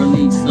tests and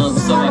release some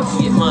so I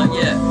can get mine,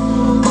 yeah.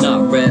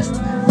 Not rest,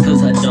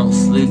 cause I don't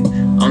sleep,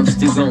 I'm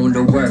still going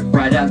to work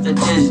right after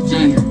this,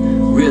 G.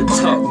 Real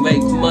talk,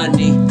 make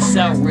money,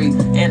 salary,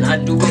 and I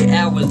do it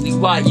hourly.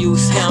 Why you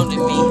sounding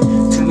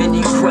me? Too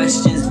many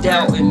questions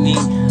doubting me.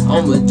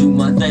 I'ma do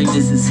my thing,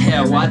 this is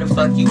hell. Why the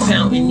fuck you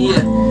counting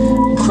here?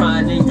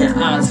 Crying in your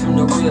eyes from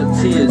the real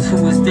tears.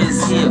 Who is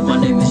this here? My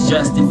name is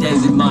Justin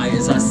David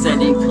Myers, I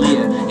said it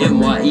clear.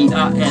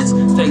 M-Y-E-R-S,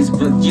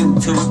 Facebook,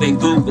 YouTube, and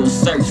Google,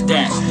 search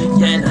that.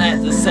 And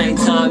at the same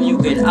time,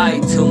 you get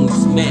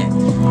iTunes, man,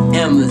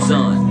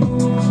 Amazon,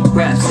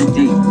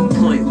 Rhapsody,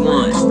 Point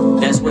One.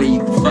 That's where you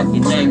can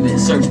fucking name it.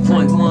 Search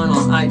Point One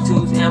on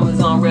iTunes,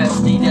 Amazon,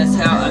 Rhapsody. That's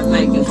how I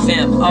make it,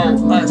 fam.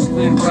 Oh, us,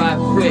 we ride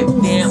quick.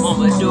 Damn,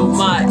 I'ma do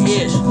my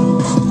ish.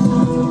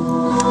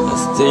 I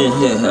stand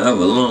here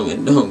however long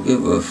and don't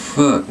give a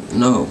fuck.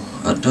 No,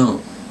 I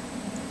don't.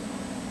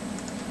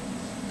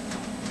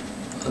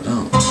 I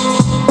don't.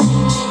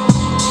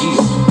 Yeah.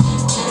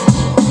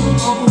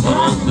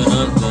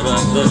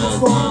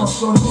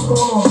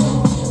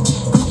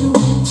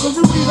 Could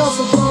you read us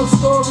a fun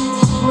story?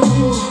 A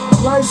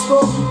life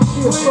story?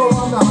 Yeah, so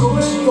I'm not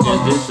going to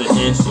Is this an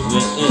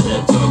instrument in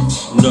that talk?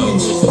 No,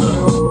 it's not.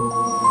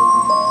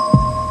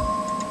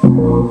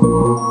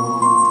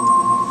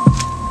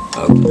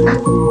 Okay.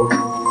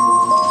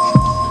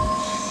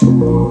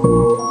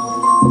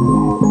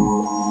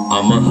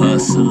 I'm a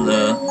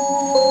hustler.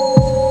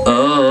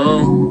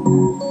 Oh,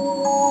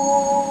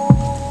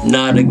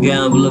 not a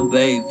gambler,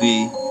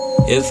 baby.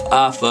 If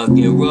I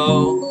fucking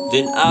roll,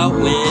 then I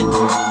win.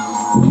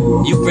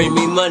 You bring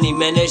me money,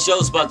 man, that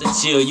show's about to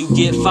chill. You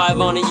get 5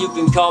 on it, you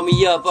can call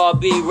me up, I'll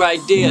be right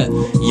there.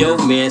 Yo,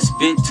 man,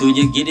 spit to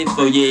you, get it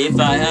for you. If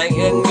I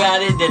ain't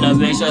got it, then I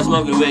make sure I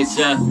smoke it with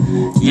ya.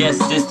 Yes,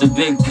 this the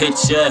big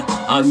picture.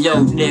 I'm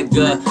yo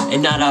nigga,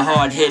 and not a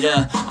hard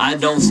hitter. I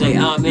don't say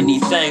I'm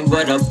anything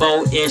but a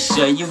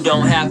bold-isher. You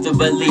don't have to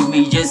believe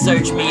me, just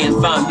search me and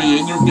find me,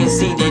 and you can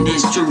see that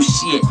it's true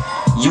shit.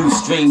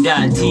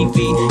 Ustream.tv,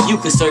 you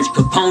can search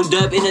Capone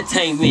Dub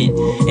Entertainment.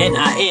 And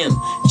I am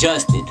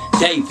Justin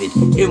David,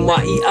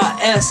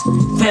 M-Y-E-R-S,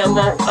 fam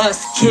on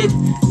us, kid.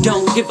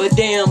 Don't give a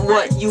damn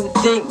what you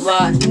think,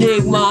 my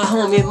nigga, my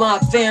homie, my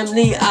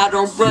family. I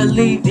don't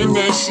believe in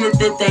that shit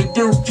that they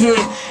do, kid.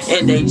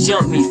 And they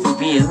jump me for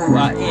being who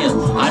I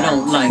am. I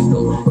don't like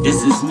them.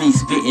 This is me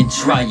spitting,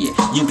 try it.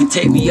 You can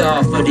take me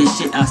off for this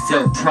shit, I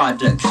sell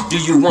product. Do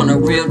you want a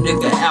real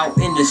nigga out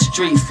in the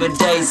street for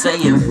days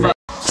saying fuck?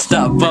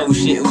 Stop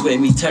bullshitting with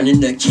me, turning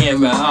the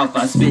camera off.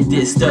 I spit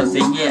this stuff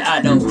and yeah,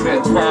 I don't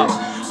crip pop.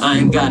 I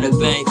ain't got a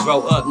bank,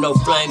 throw up no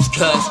flames,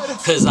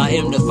 cause I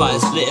am the fire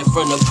splitting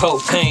from the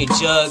propane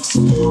jugs.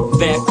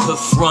 Back to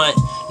front,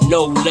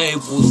 no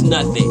labels,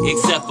 nothing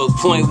except a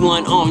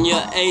 .1 on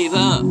your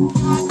Ava.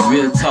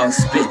 Real talk,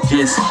 spit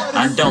this.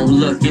 I don't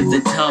look at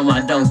the time,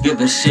 I don't give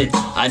a shit.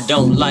 I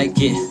don't like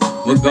it.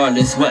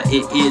 Regardless what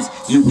it is,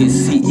 you can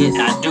see it.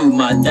 I do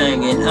my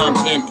thing and I'm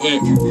in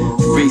it.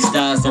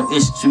 Freestyles on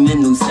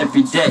instrumentals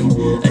every day.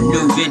 A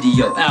new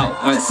video out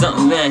or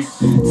something, man,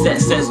 that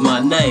says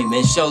my name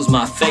and shows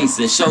my face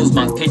and shows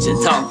my picture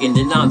talking,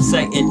 and I'm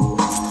saying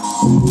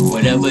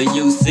whatever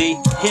you see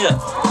here,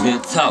 real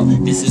talk.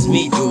 This is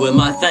me doing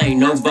my thing,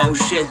 no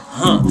bullshit,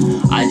 huh?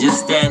 I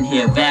just stand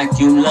here,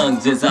 vacuum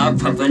lungs as I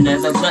puff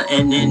another blunt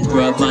and then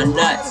rub my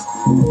nuts.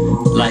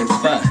 Like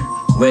fuck.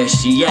 Where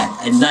she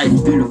at? A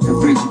nice beautiful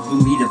bridge for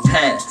me to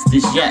pass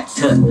this yak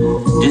to,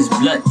 this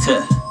blunt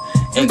to,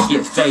 and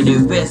get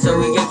faded with so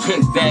we can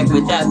kick back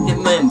without the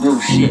man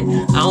bullshit.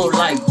 I don't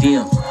like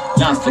them,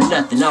 not for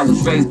nothing. I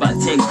was raised by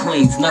 10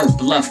 queens, no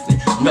bluffing,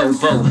 no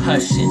bow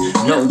hushing,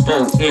 no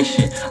bow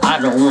ishing. I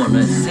don't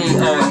wanna see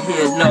or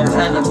hear no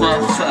other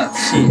motherfuck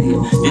shit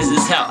here. This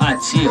is how I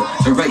chill.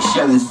 The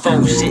ratio is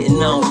bullshit and I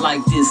don't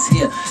like this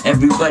here.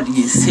 Everybody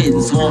is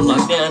sitting, so I'm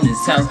locked down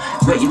this house,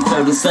 waiting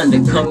for the sun to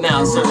come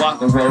out so I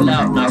can roll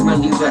out. Not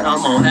really, but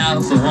I'm on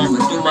house, so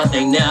I'ma do my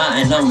thing now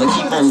and I'ma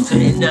keep on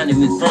sitting down. If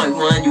it's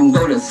 .1, you can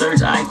go to search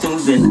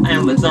iTunes and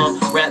Amazon,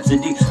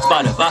 Rhapsody,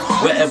 Spotify,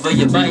 wherever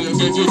you buy your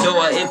digital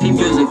or MP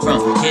music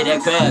from. Hear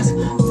that cuz,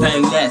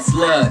 bang that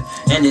slug,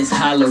 and it's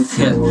hollow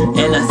tip.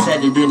 And I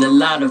said it in a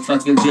lot of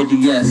fucking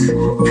videos,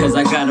 cause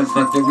I gotta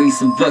fucking read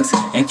some books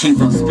and keep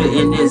on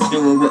spitting this,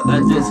 doing what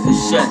others for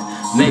shut.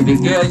 Maybe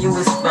girl, you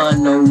was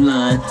fun, no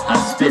line. I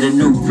spit a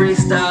new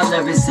freestyle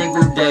every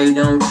single day,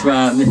 don't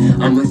try me.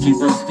 I'ma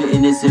keep on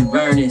spitting this and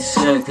burning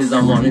shit, cause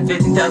I'm on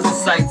 50,000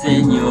 sites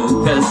and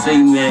you can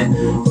see me.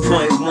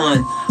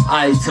 .1,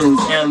 iTunes,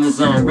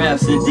 Amazon,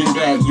 Rhapsody,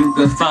 that you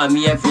can find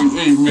me every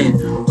evening.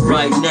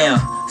 Right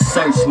now,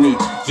 search me,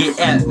 get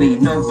at me,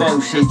 no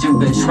bullshit, you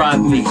can try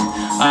me.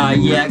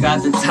 Yeah, I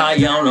got the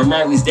tie on, I'm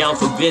always down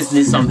for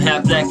business. I'm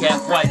half black,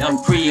 half white, I'm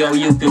Creole,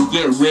 you can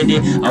get with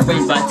it. I'm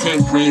raised by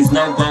 10 queens,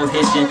 no boat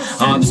hitching.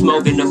 I'm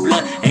smoking the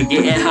blunt and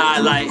getting high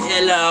like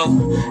hello,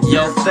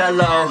 yo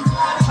fellow.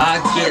 I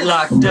get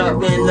locked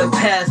up in the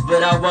past,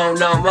 but I won't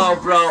no more,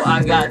 bro.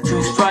 I got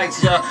 2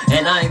 strikes, yo,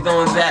 and I ain't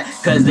going back,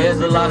 cause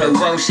there's a lot of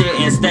bullshit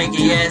and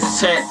stanky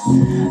ass chat.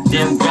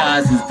 Them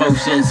guys is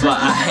bullshit, so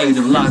I hate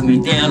them. Lock me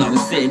down, I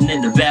was sitting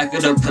in the back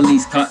of the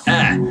police car,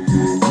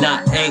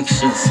 not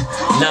anxious,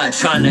 not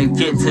trying to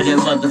get to the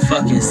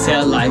motherfucking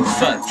cell like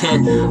fuck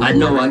it. I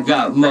know I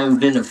got more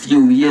than a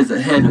few years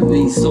ahead of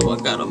me, so I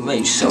gotta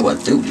make sure I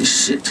do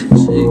this shit to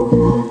G.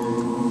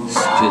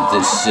 Spit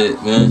this shit,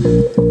 man.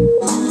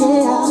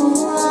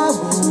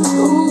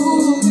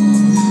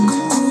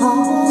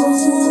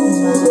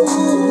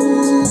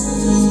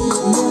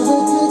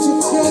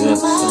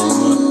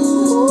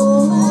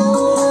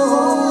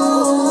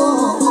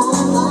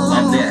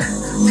 I'm that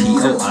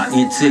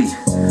P-O-I-N-T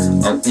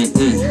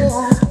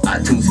O-N-E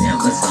iTunes,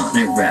 Amazon,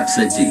 and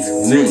Rhapsody.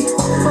 Me,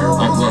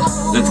 I'ma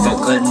look for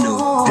a new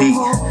beat.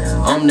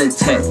 I'm the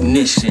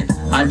technician,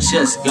 I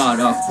just got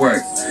off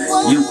work.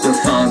 You can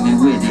find me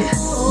with it.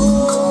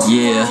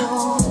 Yeah,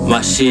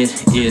 my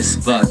shit is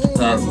fucked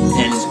up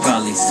and it's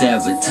probably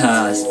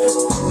sabotaged.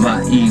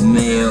 My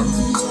email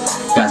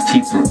got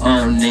people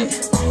on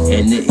it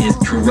and it is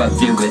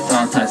corrupted with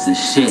all types of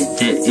shit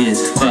that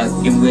is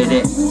fucking with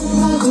it.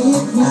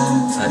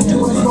 I do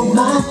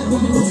my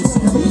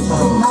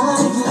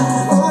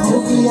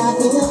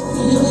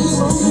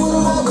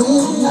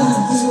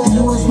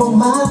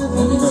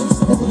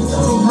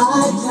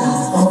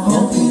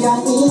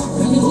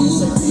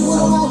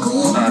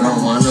I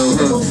don't want no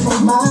hooks.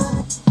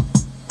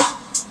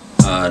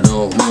 I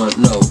don't want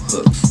no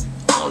hooks.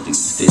 I'll do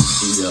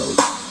 50 those.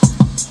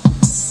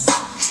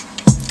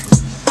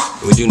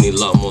 We do need a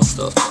lot more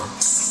stuff though.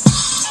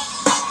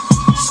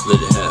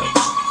 Split it half.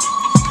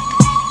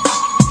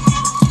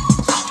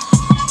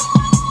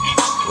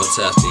 What's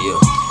after you?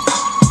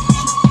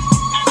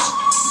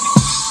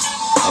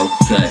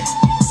 Okay,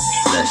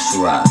 let's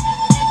ride.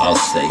 I'll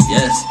say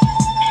yes,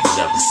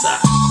 whatever side.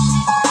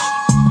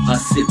 I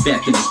sit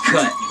back in the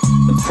cut,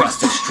 across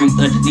the street,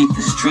 underneath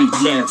the street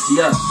lamps,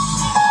 yeah.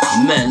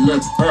 Man,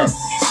 look up,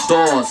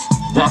 stars,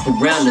 walk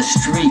around the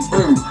street,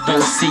 ooh,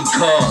 don't see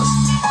cars.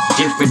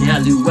 Different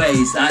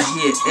alleyways, I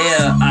hear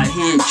air, I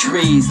hear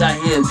trees, I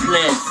hear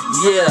plants,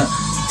 yeah.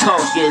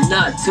 Talking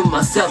not to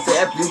myself, to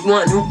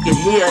everyone who can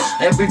hear.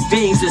 Every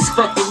being's is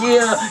fucking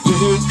here. You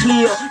hear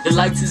clear, the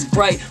lights is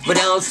bright, but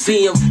I don't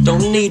see them.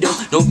 Don't need them,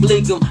 don't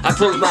blink them. I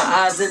close my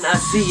eyes and I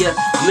see ya,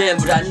 man,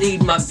 but I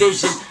need my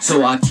vision.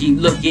 So I keep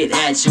looking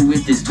at you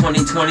with this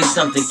 2020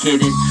 something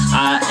kidding.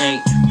 I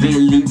ain't,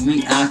 believe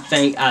me, I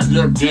faint. I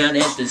look down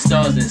at the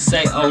stars and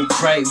say, oh,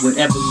 pray,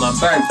 whatever my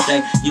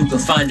birthday. You can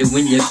find it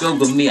when you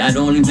Google me. I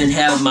don't even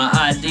have my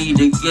ID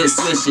to get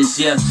switches,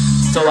 yeah.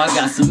 So I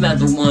got some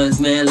other ones,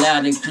 man,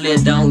 loud and clear,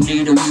 don't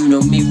need them, you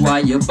know me,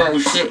 while you're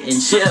bullshit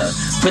and chill.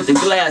 Put the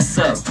glass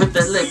up, put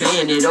the liquor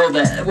in it, or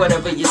the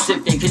whatever you're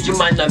sipping, cause you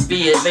might not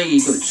be at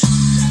Vegas.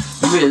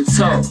 Real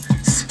talk,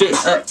 spit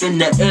up in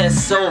the air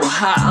so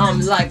high, I'm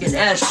like an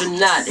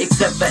astronaut,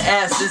 except for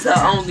asses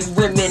are only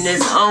women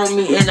that's on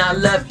me, and I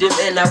love them,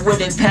 and I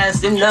wouldn't pass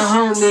them to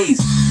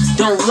homies.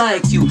 Don't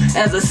like you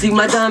as I see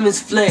my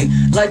diamonds flame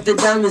like the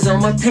diamonds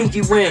on my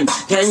pinky ring.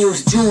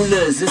 Daniel's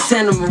Jewelers in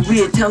Santa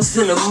Maria, Town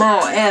Center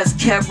Mall.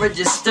 ASCAP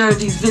register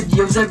these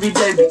videos every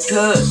day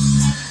because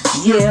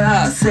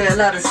yeah, I say a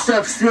lot of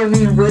stuff. Send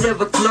me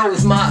whatever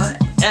clothes. My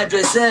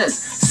address is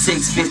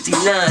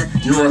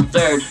 659 North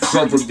 3rd,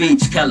 Grover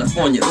Beach,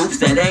 California. Oops,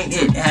 that ain't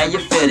it. How you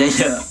feel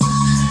that?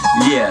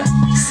 Yeah,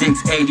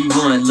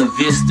 681 La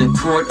Vista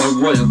Court,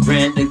 Arroyo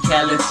Grande,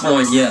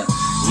 California.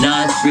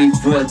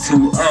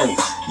 93420.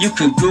 You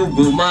can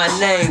Google my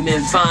name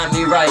and find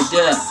me right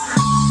there.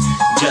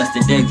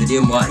 Justin David,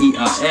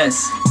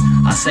 M-Y-E-R-S.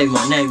 I say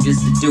my name just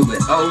to do it.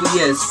 Oh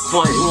yes,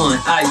 .1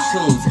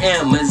 iTunes,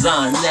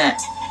 Amazon, that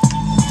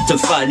to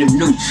find them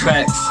new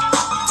tracks.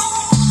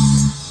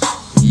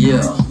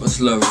 Yeah,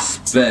 much love,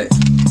 respect.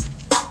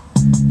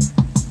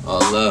 All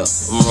love.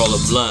 I'ma roll a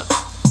blunt.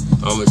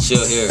 I'ma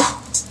chill here,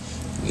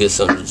 get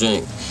something to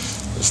drink.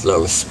 Much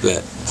love,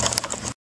 respect.